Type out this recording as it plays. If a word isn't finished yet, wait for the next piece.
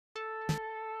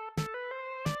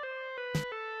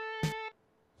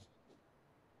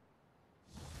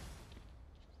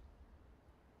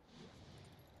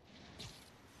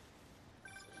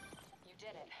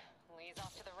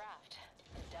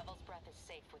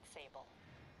safe with Sable.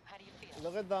 How do you feel?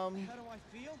 Look at them. How do I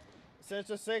feel?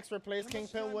 Sinister 6, replace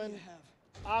Kingpin win.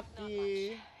 Not much.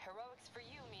 Aki. Heroics for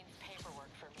you means paperwork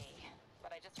for me.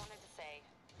 But I just wanted to say,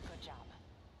 good job.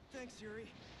 Thanks, Yuri.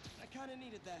 I kind of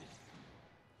needed that.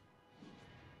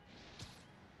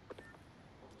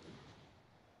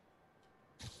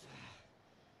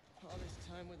 All this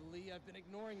time with Lee, I've been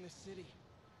ignoring the city.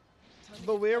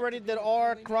 But we already did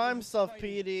our crime stuff,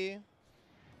 PD.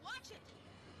 Watch it.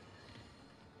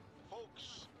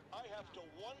 Folks, I have to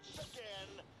once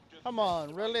again Come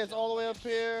on, really? It's all the way up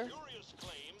here? Furious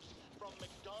claims from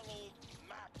McDonald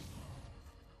Mack.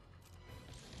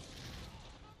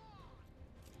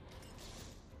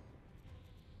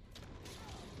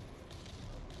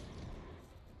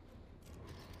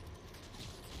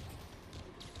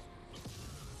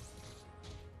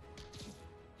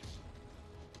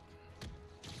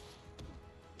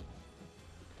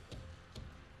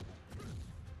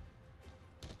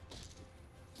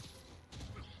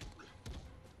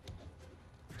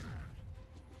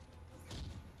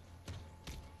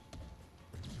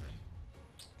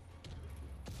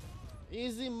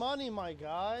 Easy money, my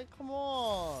guy. Come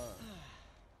on.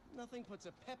 Nothing puts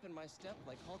a pep in my step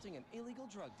like halting an illegal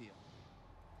drug deal.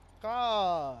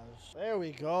 Gosh. There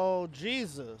we go.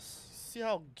 Jesus. See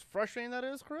how frustrating that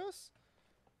is, Chris?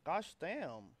 Gosh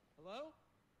damn. Hello?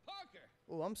 Parker!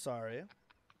 Oh, I'm sorry.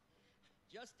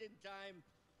 Just in time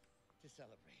to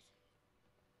celebrate.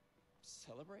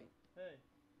 Celebrate? Hey.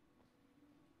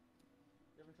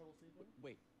 You having trouble sleeping?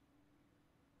 Wait.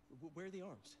 Where are the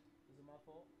arms? Is it my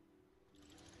fault?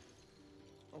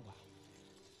 Oh, wow.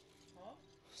 Huh?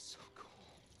 So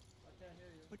cool. I can't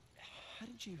hear you. But how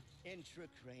did you...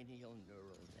 Intracranial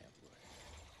neural network.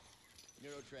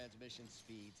 Neurotransmission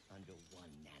speeds under 1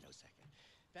 nanosecond.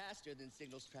 Faster than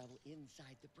signals travel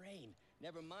inside the brain.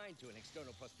 Never mind to an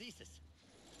external prosthesis.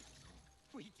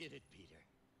 We did it, Peter.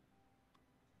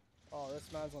 Oh,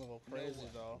 this man's gonna go crazy, no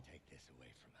one though. can take this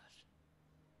away from us.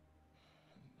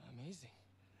 Amazing.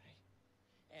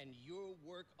 And your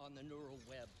work on the neural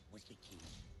web was the key.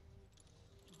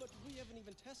 But we haven't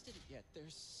even tested it yet.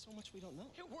 There's so much we don't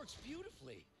know. It works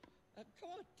beautifully. Come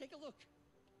on, take a look.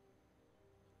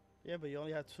 Yeah, but you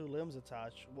only have 2 limbs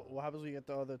attached. What happens when you get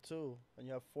the other 2? And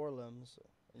you have 4 limbs,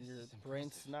 and your brain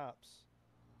impressive. snaps.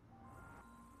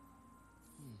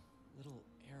 Little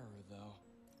error, though.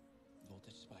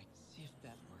 Voltage spike. See if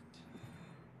that worked.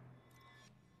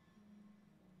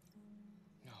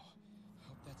 No.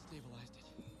 Hope that stabilized it.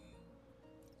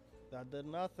 That did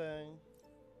nothing.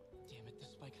 Damn it, the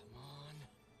spike. Come on.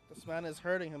 This man is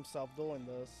hurting himself doing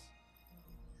this.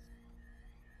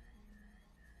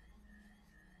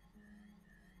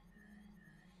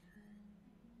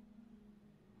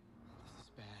 This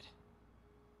is bad.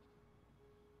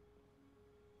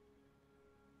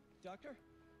 Doctor?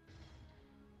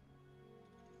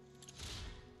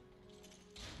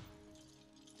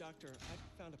 Doctor,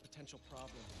 I found a potential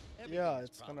problem. Yeah, Everything has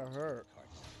it's gonna problems hurt. with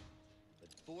cards. But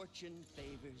fortune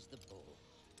favors the bold.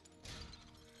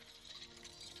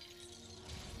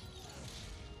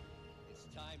 It's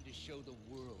time to show the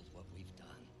world what we've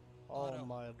done. Oh Otto,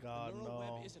 my God, the neural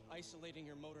no. web isn't isolating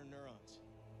your motor neurons.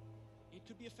 It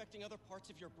could be affecting other parts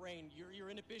of your brain, your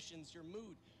inhibitions, your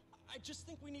mood. I just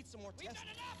think we need some more testing.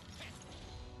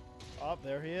 Oh,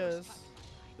 there he is.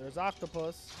 There's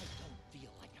Octopus. I don't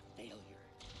feel like a failure.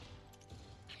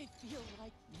 I feel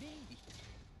like me.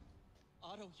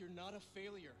 Otto, you're not a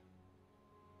failure.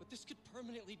 But this could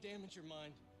permanently damage your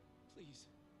mind. Please.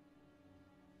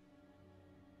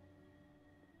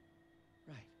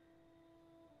 Right.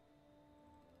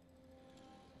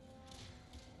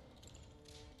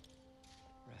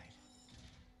 Right.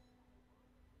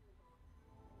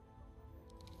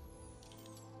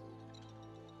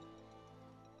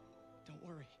 Don't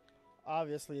worry.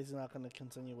 Obviously, he's not going to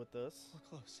continue with this.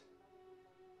 We're close.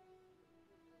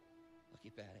 I'll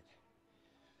keep at it.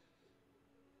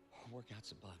 Work out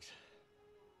some bugs.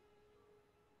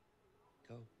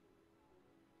 Go.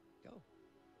 Go.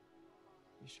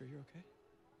 You sure you're okay?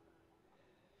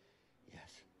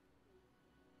 Yes.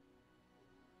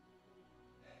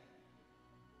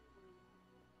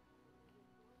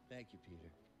 Thank you,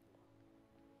 Peter.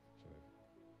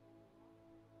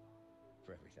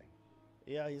 For everything.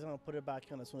 Yeah, he's going to put it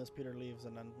back in as soon as Peter leaves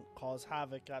and then cause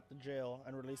havoc at the jail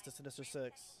and release the Sinister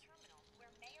Six.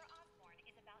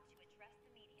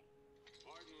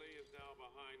 Martin Lee is now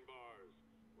behind bars.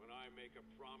 When I make a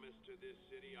promise to this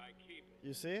city, I keep it.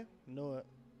 You see? Knew it.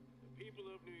 The people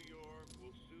of New York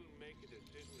will soon make a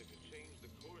decision that could change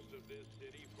the course of this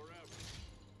city forever.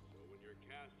 So when you're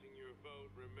casting your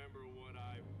vote, remember what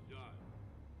I've done.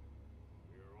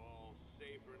 We are all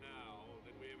safer now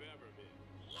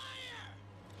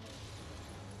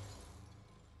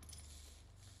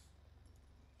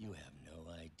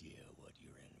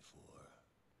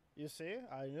You see?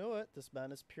 I knew it. This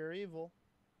man is pure evil.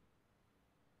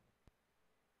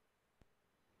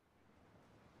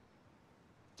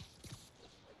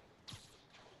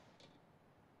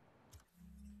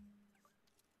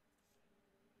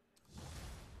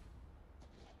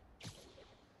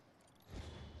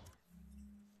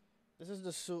 This is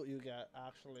the suit you get,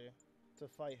 actually, to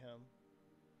fight him.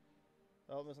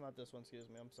 Oh, it's not this one, excuse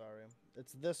me, I'm sorry.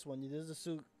 It's this one. This is the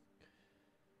suit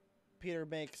Peter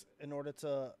makes in order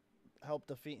to help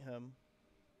defeat him.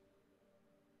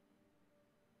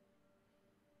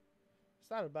 It's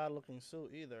not a bad looking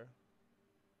suit either.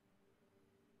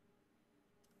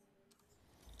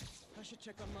 I should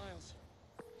check on Miles.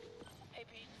 Hey,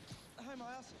 Pete. Hi,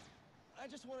 Miles. I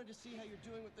just wanted to see how you're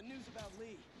doing with the news about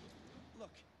Lee.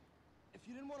 Look, if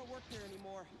you didn't want to work there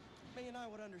anymore, May and I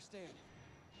would understand.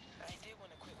 I did want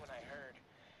to quit when I heard.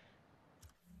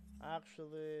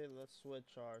 Actually, let's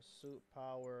switch our suit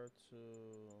power to...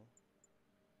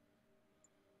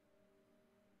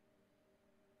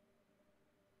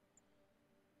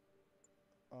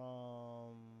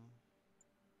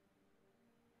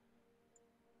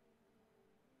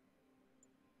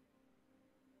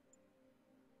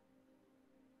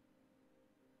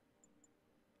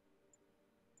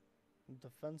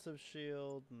 Defensive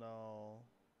shield, no.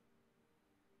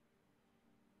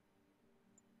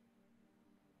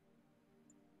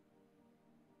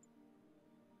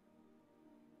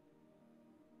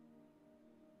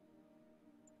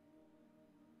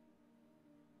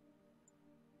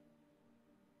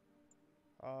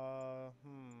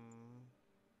 Hmm.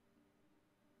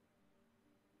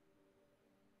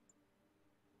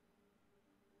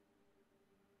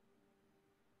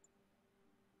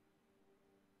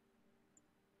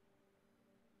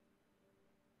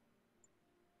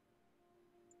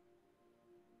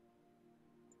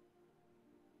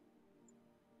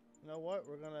 You know what?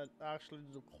 We're gonna actually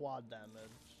do quad damage.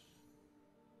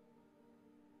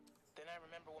 Then I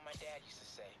remember what my dad used to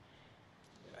say.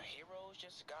 A hero is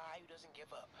just a guy who doesn't give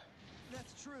up.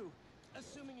 That's true,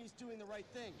 assuming he's doing the right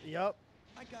thing. Yep.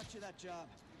 I got you that job.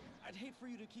 I'd hate for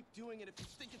you to keep doing it if you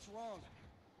think it's wrong.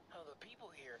 Oh, the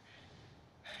people here.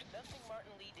 Nothing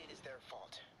Martin Lee did is their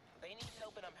fault. They need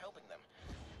help and I'm helping them.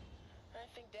 I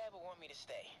think Dad would want me to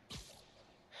stay.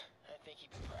 I think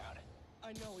he'd be proud.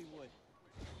 I know he would.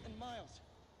 And Miles,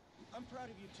 I'm proud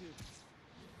of you too.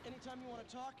 Anytime you want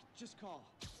to talk, just call.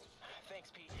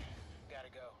 Thanks, Pete.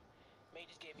 Gotta go. May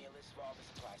just gave me a list of all the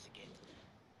supplies to get.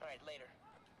 All right, later.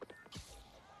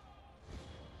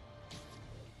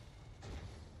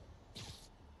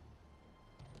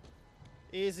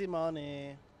 Easy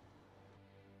money.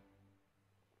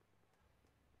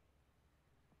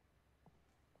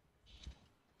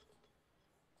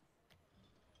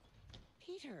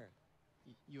 Peter,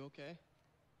 You okay?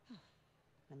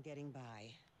 I'm getting by.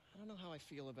 I don't know how I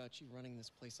feel about you running this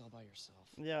place all by yourself.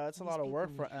 Yeah, it's a These lot of people work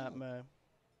need for help. Aunt May.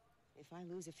 If I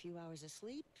lose a few hours of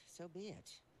sleep, so be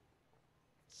it.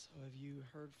 So have you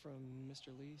heard from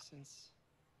Mr. Lee since?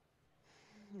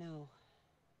 No.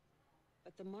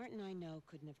 But the Martin I know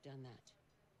couldn't have done that.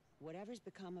 Whatever's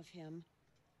become of him,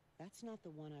 that's not the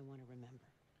one I want to remember.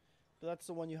 But that's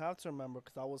the one you have to remember,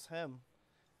 because that was him.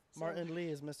 So, Martin Lee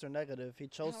is Mr. Negative. He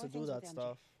chose how to are do things that with MJ?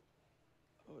 stuff.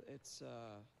 Oh, it's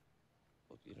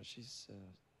well, you know, she's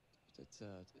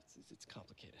it's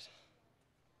complicated.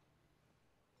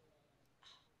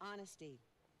 Honesty.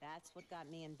 That's what got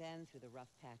me and Ben through the rough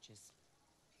patches.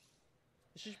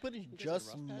 Is she putting You guys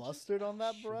just are rough patches? mustard on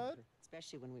that Sure. bread?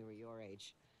 Especially when we were your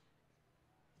age.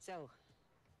 So,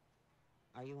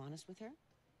 are you honest with her?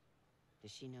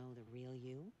 Does she know the real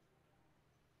you?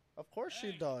 Of course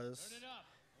she does.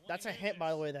 That's a hint,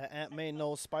 by the way, that Aunt May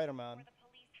knows Spider-Man.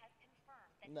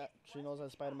 That she knows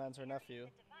that Spider-Man's her nephew. Oh,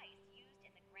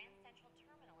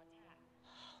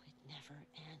 it never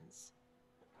ends.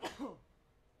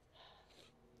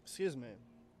 Excuse me.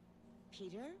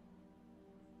 Peter?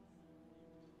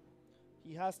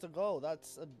 He has to go.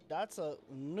 That's a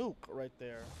nuke right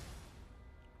there.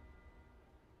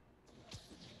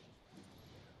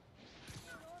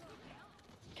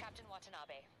 Captain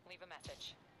Watanabe, leave a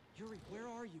message. Yuri, where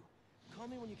are you? Call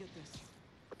me when you get this.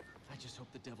 I just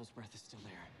hope the Devil's Breath is still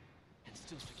there. And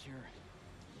still secure.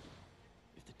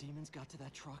 If the demons got to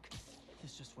that truck,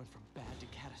 this just went from bad to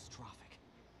catastrophic.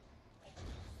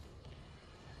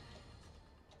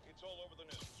 It's all over the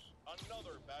news.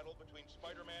 Another battle between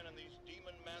Spider-Man and these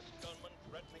demon-masked gunmen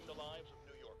threatening the lives of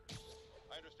New Yorkers.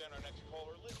 I understand our next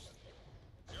caller lives here.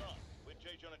 You're on with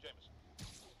J. Jonah Jameson.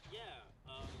 Yeah,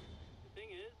 the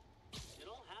thing is, it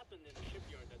all happened in a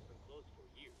shipyard that's been closed for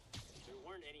years. There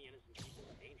weren't any innocent people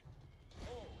in danger.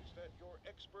 Oh, is that your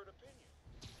expert opinion?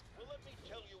 Well, let me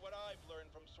tell you what I've learned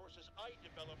from sources I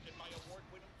developed in my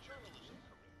award-winning journalism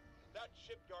career. That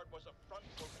shipyard was a front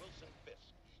for Wilson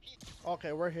Fisk. He...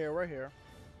 Okay, we're here. We're here.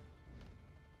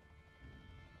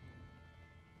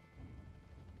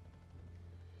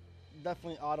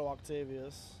 Definitely Otto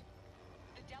Octavius.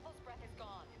 The Devil's Breath is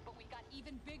gone, but we got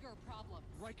even bigger problems.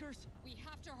 Rikers? We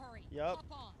have to hurry. Yep. Hop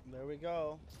on. There we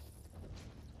go.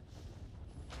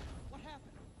 What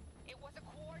happened? It was a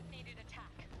coordinated attack.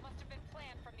 Must have been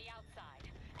planned from the outside.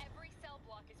 Every cell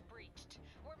block is breached.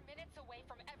 We're minutes away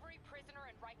from every prisoner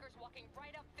and Rikers walking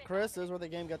right up Fifth Chris, this is Avenue. where the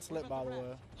game gets slipped, by the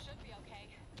way. Should be okay.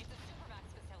 It's a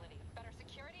Supermax facility. Better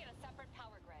security and a separate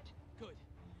power grid. Good.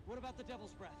 What about the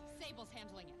Devil's Breath? Sable's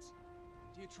handling it.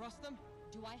 Do you trust them?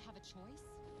 Do I have a choice?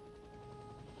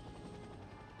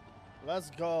 Let's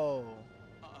go.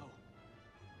 Uh-oh.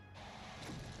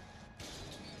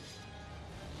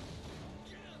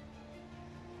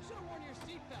 Should've worn your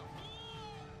seatbelt.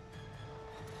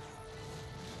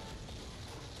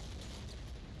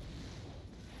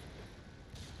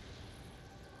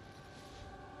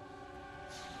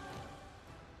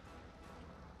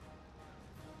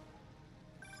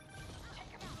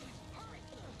 Take him out. Hurry.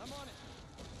 I'm on it.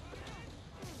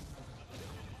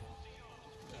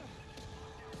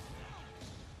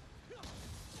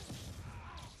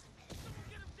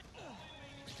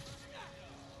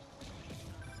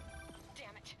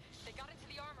 Damn it. They got into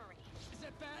the armory. Is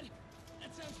that bad?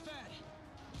 That sounds bad.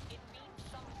 It means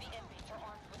some of the inmates are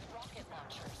armed with rocket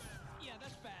launchers. Yeah,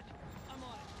 that's bad. I'm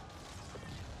on it.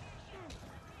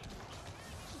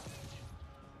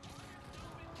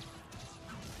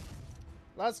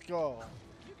 Let's go.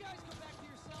 You guys go back to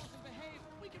your cells and behave.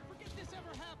 We can forget this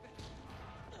ever happened.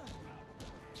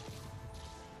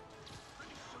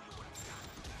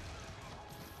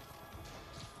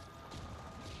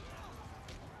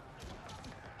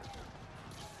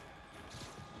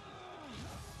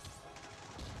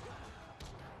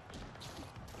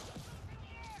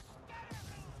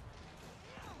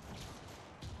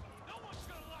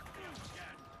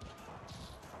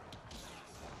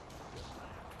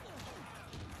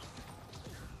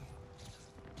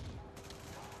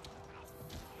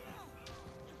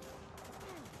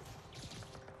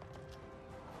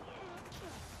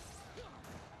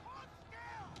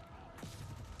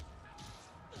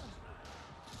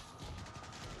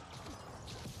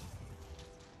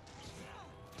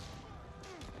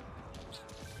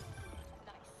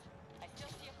 Nice. I still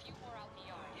see a few more out in the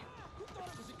yard. Who thought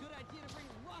it was a good idea to bring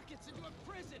rockets into a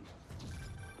prison?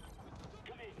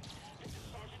 Come in. This is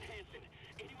Sergeant Hanson.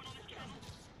 Anyone on this channel?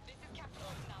 This is Captain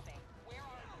Watanabe. Where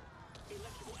are you?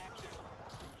 Electrical access.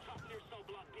 Top near cell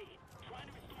block B. Trying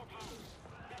to restore power.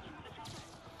 That you in the chopper?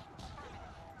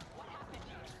 Affirmative. What happened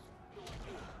here? No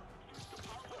idea. First the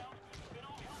power went out, then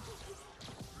all hell broke loose.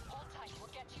 Hold tight.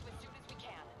 We'll get to you as soon as we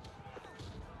can.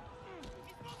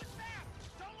 He's moving fast!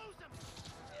 Don't lose him!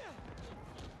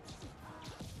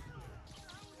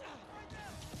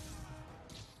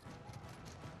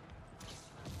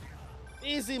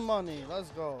 Easy money. Let's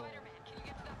go. Spider-Man, can you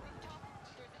get to that rooftop?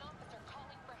 There's an officer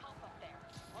calling for help up there.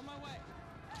 On my way.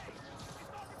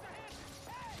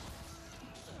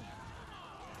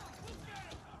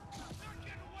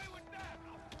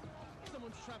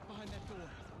 Someone's trapped behind that door.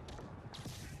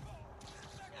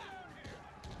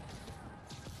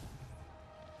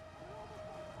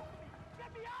 Get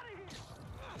me out of here!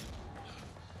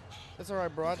 It's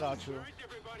alright, bro. I got you. Alright,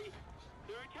 everybody.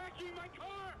 They're attacking my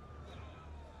car!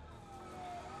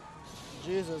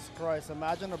 Jesus Christ.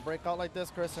 Imagine a breakout like this,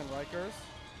 Chris and Rikers.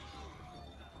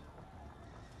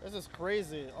 This is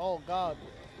crazy. Oh, God.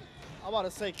 I'm about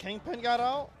to say Kingpin got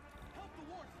out. Help the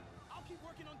warden. I'll keep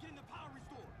working on getting the power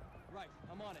restored. Right,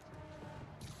 I'm on it.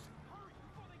 Hurry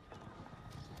before they come.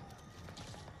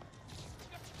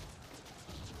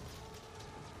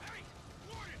 Hey,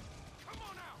 Warden! Come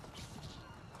on out!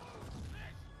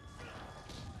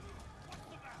 What's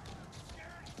the matter?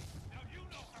 Scared? Now you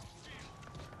know how to feel.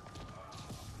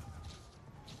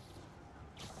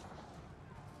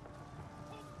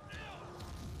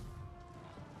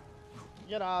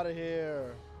 Get out of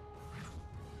here.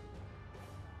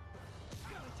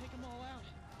 Gotta take them all out.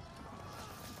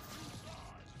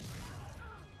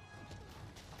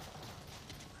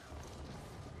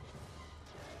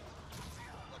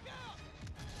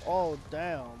 Oh,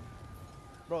 damn.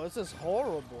 Bro, this is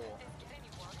horrible. This get any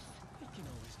worse? It can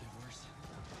always get worse.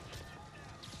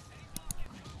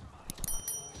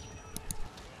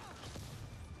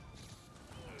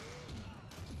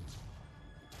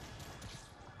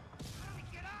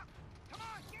 Get up! Come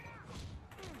on, get up!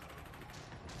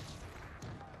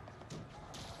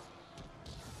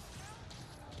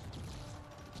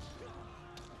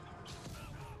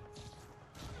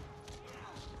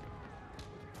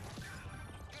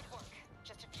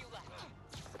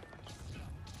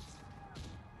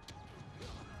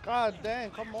 God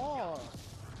dang, come on.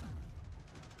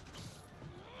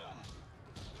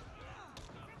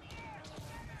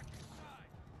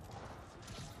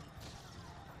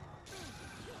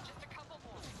 Just a couple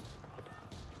more.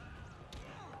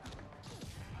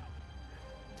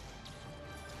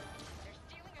 They're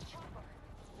stealing a chopper.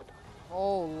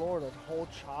 Oh Lord, a whole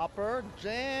chopper?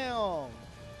 Damn.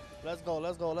 Let's go,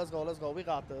 let's go, let's go, let's go. We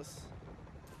got this.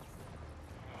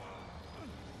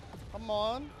 Come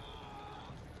on.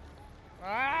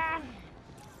 Ah!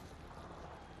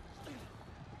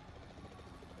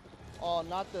 Oh,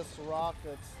 not this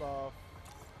rocket stuff.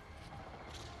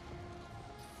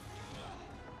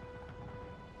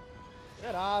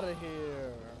 Get out of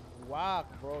here. Whack,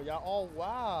 bro. Y'all all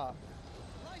whack.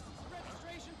 License and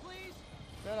registration, please.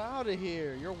 Get out of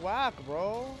here. You're whack,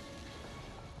 bro.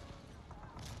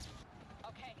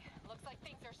 Okay, looks like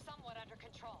things are somewhat under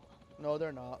control. No,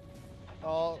 they're not.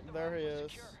 Oh, there he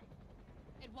is.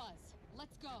 It was.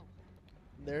 Let's go.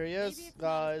 There he Maybe is, it's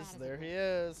not as guys. bad as There it he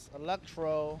looks. is.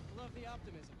 Electro. Love the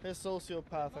optimism. His In my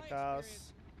sociopathic experience,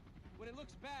 ass. when it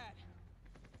looks bad,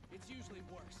 it's usually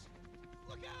worse.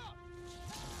 Look out!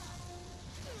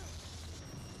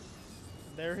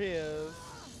 There he is.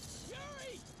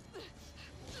 Yuri!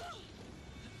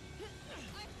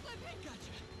 I'm slipping!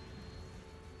 Gotcha.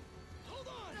 Hold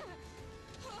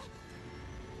on!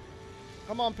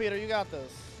 Come on, Peter. You got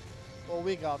this. Well,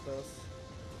 we got this.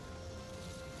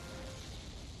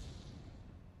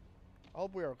 I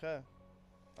hope we're okay.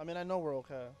 I mean, I know we're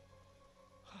okay.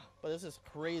 But this is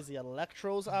crazy.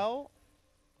 Electro's out?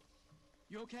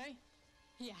 You okay?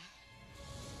 Yeah.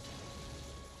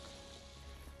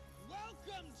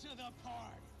 Welcome to the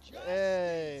party.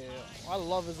 Hey, I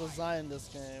love his design in this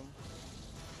game.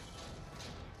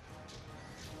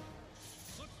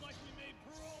 Looks like we made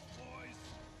parole, boys.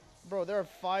 Bro, there are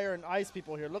fire and ice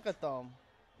people here. Look at them.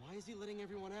 Why is he letting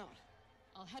everyone out?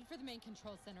 I'll head for the main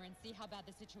control center and see how bad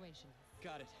the situation is.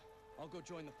 Got it. I'll go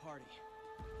join the party.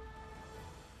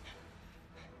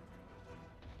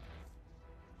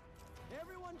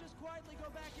 Everyone just quietly go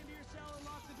back into your cell and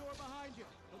lock the door behind you,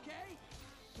 okay?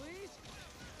 Please?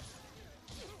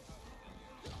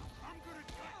 I'm gonna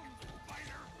get you,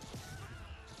 spider.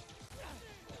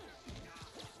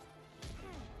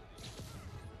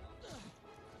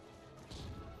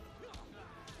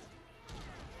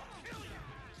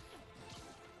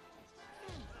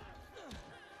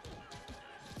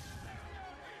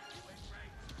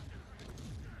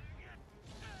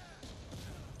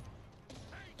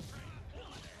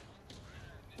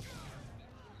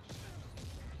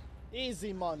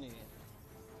 Easy money.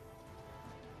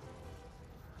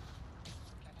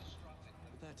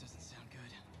 That doesn't sound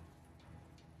good.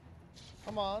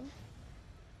 Come on.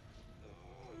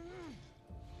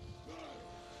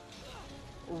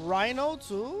 Rhino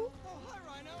too? Oh, hi,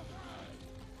 Rhino.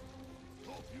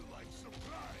 Hope you like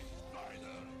surprise, spider.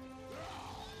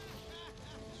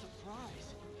 Surprise.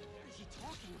 What is he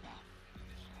talking about?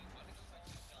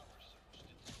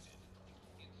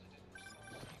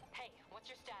 Hey, what's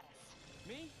your status?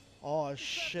 Me? Oh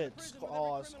shit.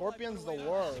 Oh, Scorpion's the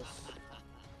worst.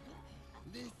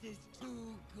 This is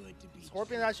too good to be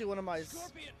Scorpion's actually one of my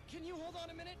Scorpion, can you hold on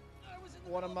a minute? I was in the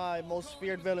one of middle my a phone most call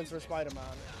feared and villains for Spider-Man.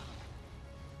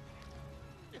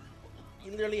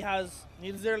 He's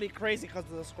literally crazy because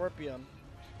of the Scorpion.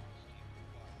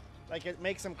 Like, it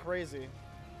makes him crazy.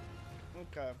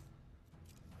 Okay.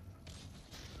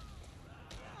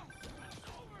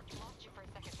 Lost you for a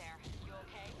second there. You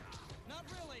okay? Not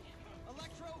really.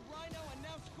 Electro, Rhino, and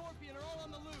now Scorpion are all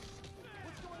on the loose.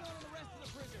 What's going on in the rest of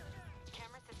the prison?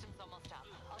 Camera system's almost up.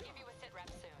 I'll give you a sit rep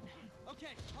soon.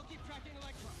 Okay, I'll keep tracking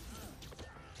Electro.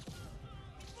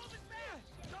 He's moving fast.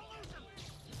 Don't lose him.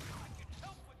 I can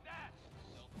help with that.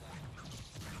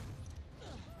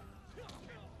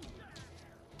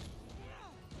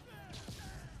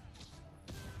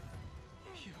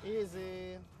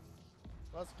 Easy.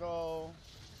 Let's go.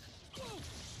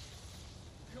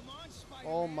 Come on, Spider.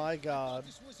 Oh my god.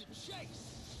 This was a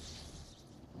chase.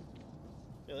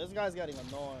 Yo, this guy's getting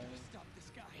annoying. Stop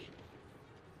this guy.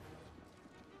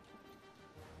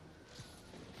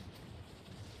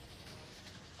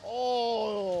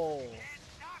 Oh!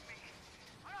 Stop me.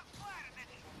 I'm flattered that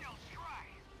you still try.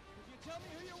 If you tell me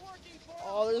who you're working for,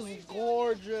 Oh, I'll this believe is you.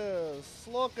 gorgeous.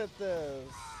 Look at this.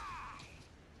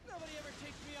 Nobody ever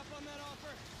takes me up on that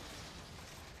offer.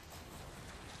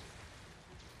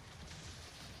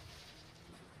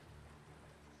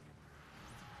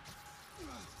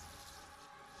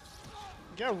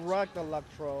 Get wrecked,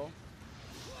 Electro.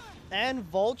 And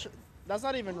Vulture. That's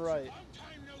not even right. Long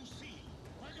time no see.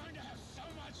 We're going to have so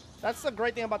much That's the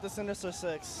great thing about the Sinister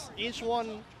Six. Each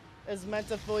one is meant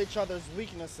to fill each other's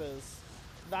weaknesses.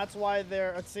 That's why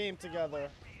they're a team together.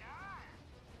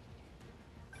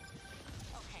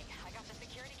 Okay, I got the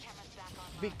security cameras back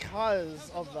online.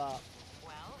 Because of that.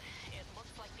 Well, it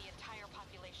looks like the entire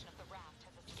population of the raft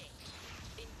has escaped,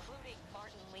 including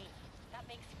Martin Lee. That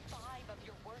makes 5 of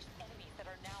your worst enemies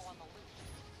that are now on the loose.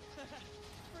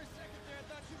 For a second there, I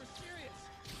thought you were serious.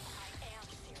 I am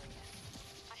serious.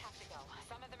 I have to go.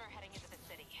 Some of them are heading into the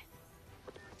city.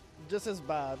 Just as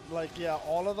bad. Like, yeah,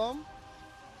 all of them.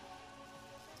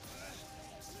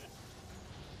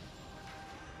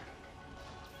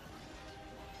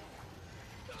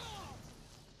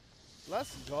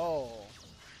 Let's go.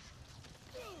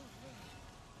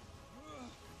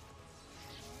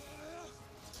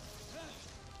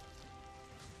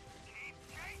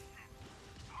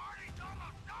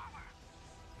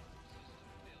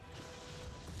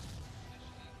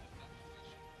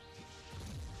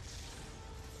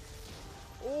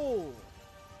 Oh.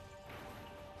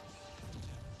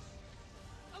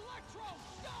 Electro,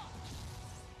 stop!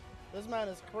 This man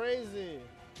is crazy.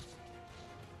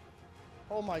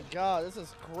 Oh my god, this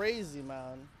is crazy,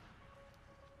 man.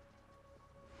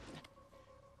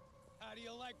 How do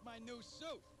you like my new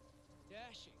suit?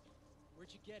 Dashing. Where'd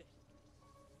you get it?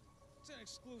 It's an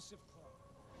exclusive club.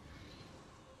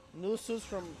 New suits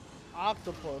from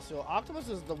Octopus. Yo, Octopus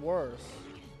is the worst.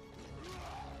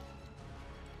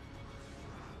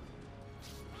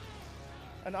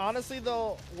 And honestly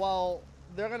though, while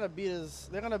they're gonna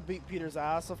beat Peter's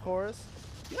ass, of course.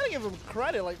 You gotta give him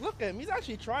credit. Like, look at him. He's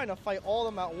actually trying to fight all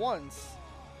of them at once.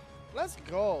 Let's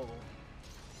go.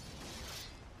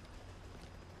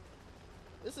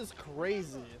 This is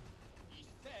crazy. He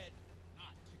said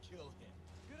not to kill him.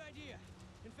 Good idea.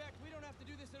 In fact, we don't have to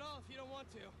do this at all if you don't want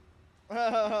to.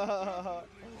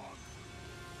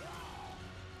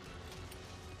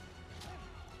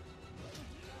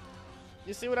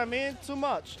 You see what I mean? Too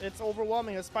much. It's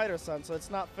overwhelming his spider sense, so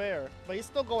it's not fair. But he's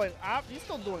still going up. He's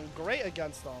still doing great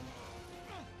against them.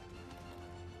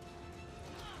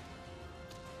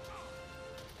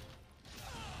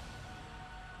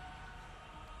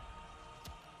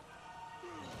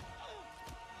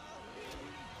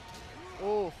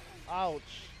 Oof. Ouch.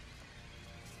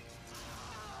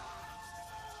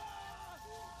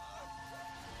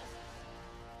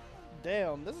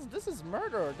 Damn, this is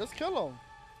murder. Just kill him.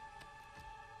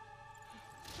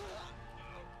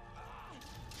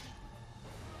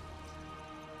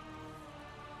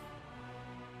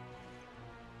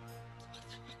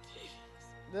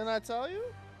 Didn't I tell you?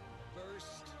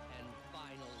 First and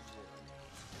final warning.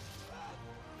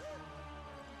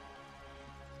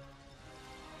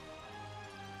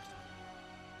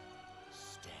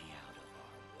 Stay out of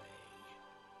our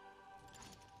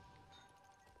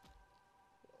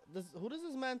way. Who does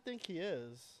this man think he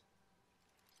is?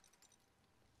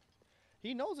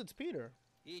 He knows it's Peter.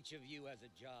 Each of you has a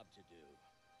job to do.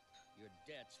 Your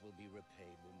debts will be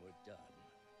repaid when we're done.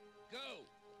 Go!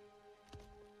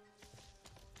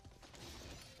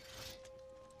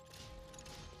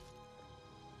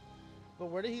 But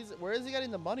where is he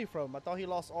getting the money from? I thought he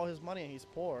lost all his money and he's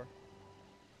poor.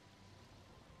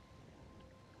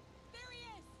 There he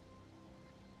is!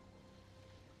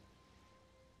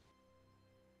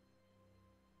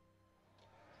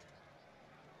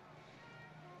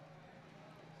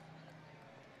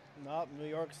 Nope, New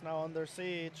York's now under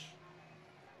siege.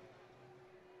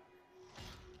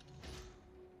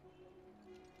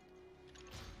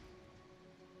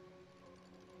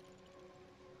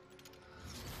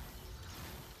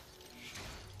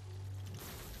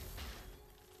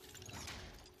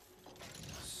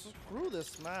 Screw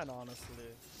this man, honestly.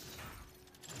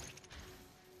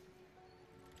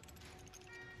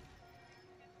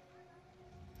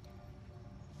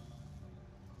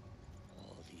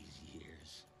 All these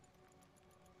years.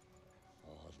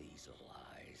 All these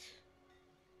lies.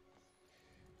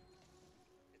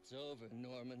 It's over,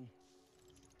 Norman.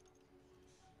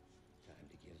 Time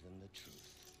to give them the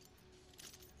truth.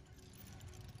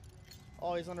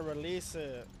 Oh, he's gonna release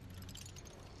it.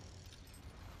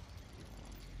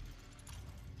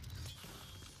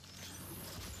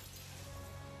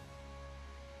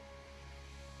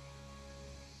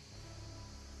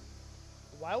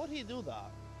 Why would he do that?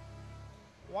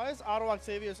 Why is Otto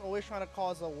Octavius always trying to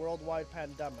cause a worldwide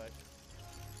pandemic?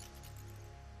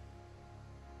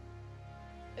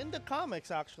 In the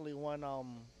comics, actually, when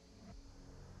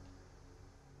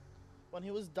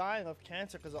he was dying of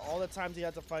cancer because of all the times he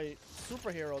had to fight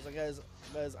superheroes and get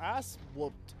his ass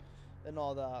whooped and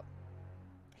all that,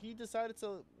 he decided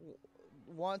to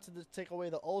want to take away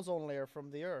the ozone layer from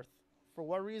the Earth. For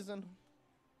what reason?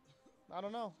 I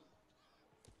don't know.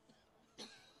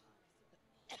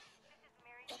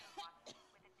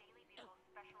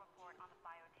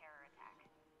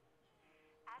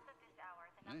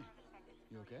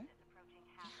 You okay?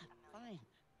 Fine.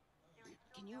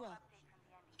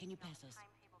 Can you pass those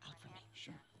out for me?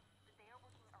 Sure. They are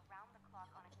working around the clock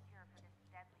on a cure for this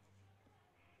deadly disease.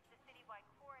 The citywide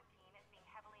quarantine is being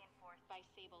heavily enforced by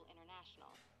Sable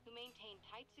International, who maintain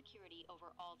tight security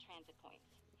over all transit points.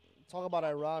 Talk about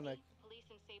ironic. Police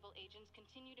and Sable agents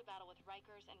continue to battle with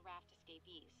Rikers and Raft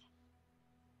escapees.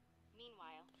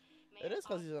 Meanwhile, It is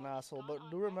because he's an asshole, but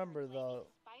do remember the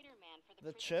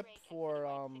chip for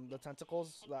the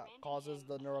tentacles that causes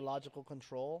the neurological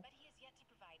control.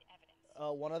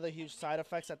 One of the huge side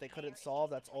effects that they couldn't solve,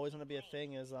 that's always going to be a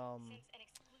thing, is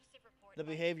the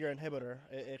behavior inhibitor.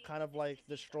 It kind of like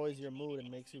destroys your mood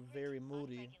and makes you very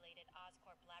moody.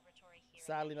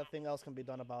 Sadly, nothing else can be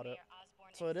done about it.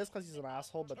 So it is because he's an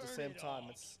asshole, but at the same time,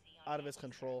 it's out of his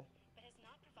control.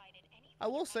 I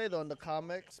will say though, in the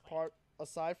comics part,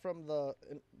 aside from the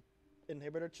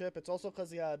inhibitor chip, it's also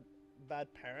because he had bad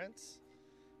parents.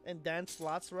 In Dan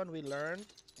Slott's run, we learned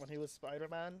when he was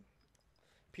Spider-Man,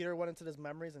 Peter went into his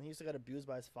memories and he used to get abused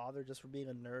by his father just for being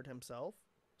a nerd himself.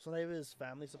 So maybe his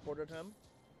family supported him.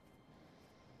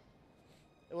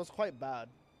 It was quite bad.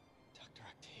 Dr.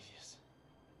 Octavius.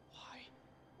 Why?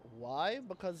 Why?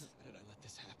 Because, Why did I let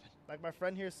this happen? like my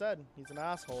friend here said, he's an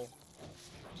asshole.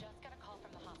 Just got a call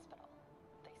from the hospital.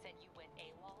 They said you went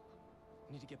AWOL.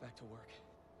 I need to get back to work.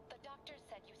 The doctor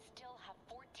said you still have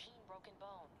 14 broken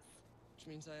bones. Which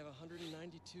means I have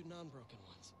 192 non-broken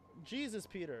ones. Jesus,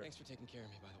 Peter. Thanks for taking care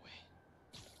of me, by the way.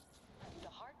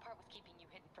 The hard part was keeping you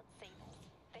hidden from Sable.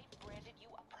 They've branded you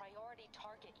a priority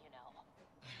target, you know.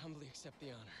 I humbly accept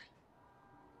the honor.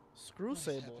 Screw What is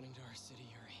Sable. happening to our city,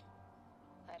 Yuri?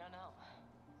 I don't know.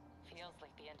 Feels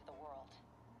like the end of the world.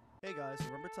 Hey guys,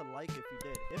 remember to like if you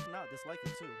did. If not, dislike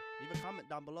it too. Leave a comment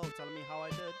down below telling me how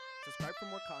I did. Subscribe for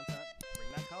more content.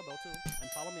 Ring that cowbell too. And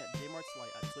follow me at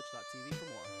jmartslight at twitch.tv for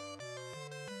more.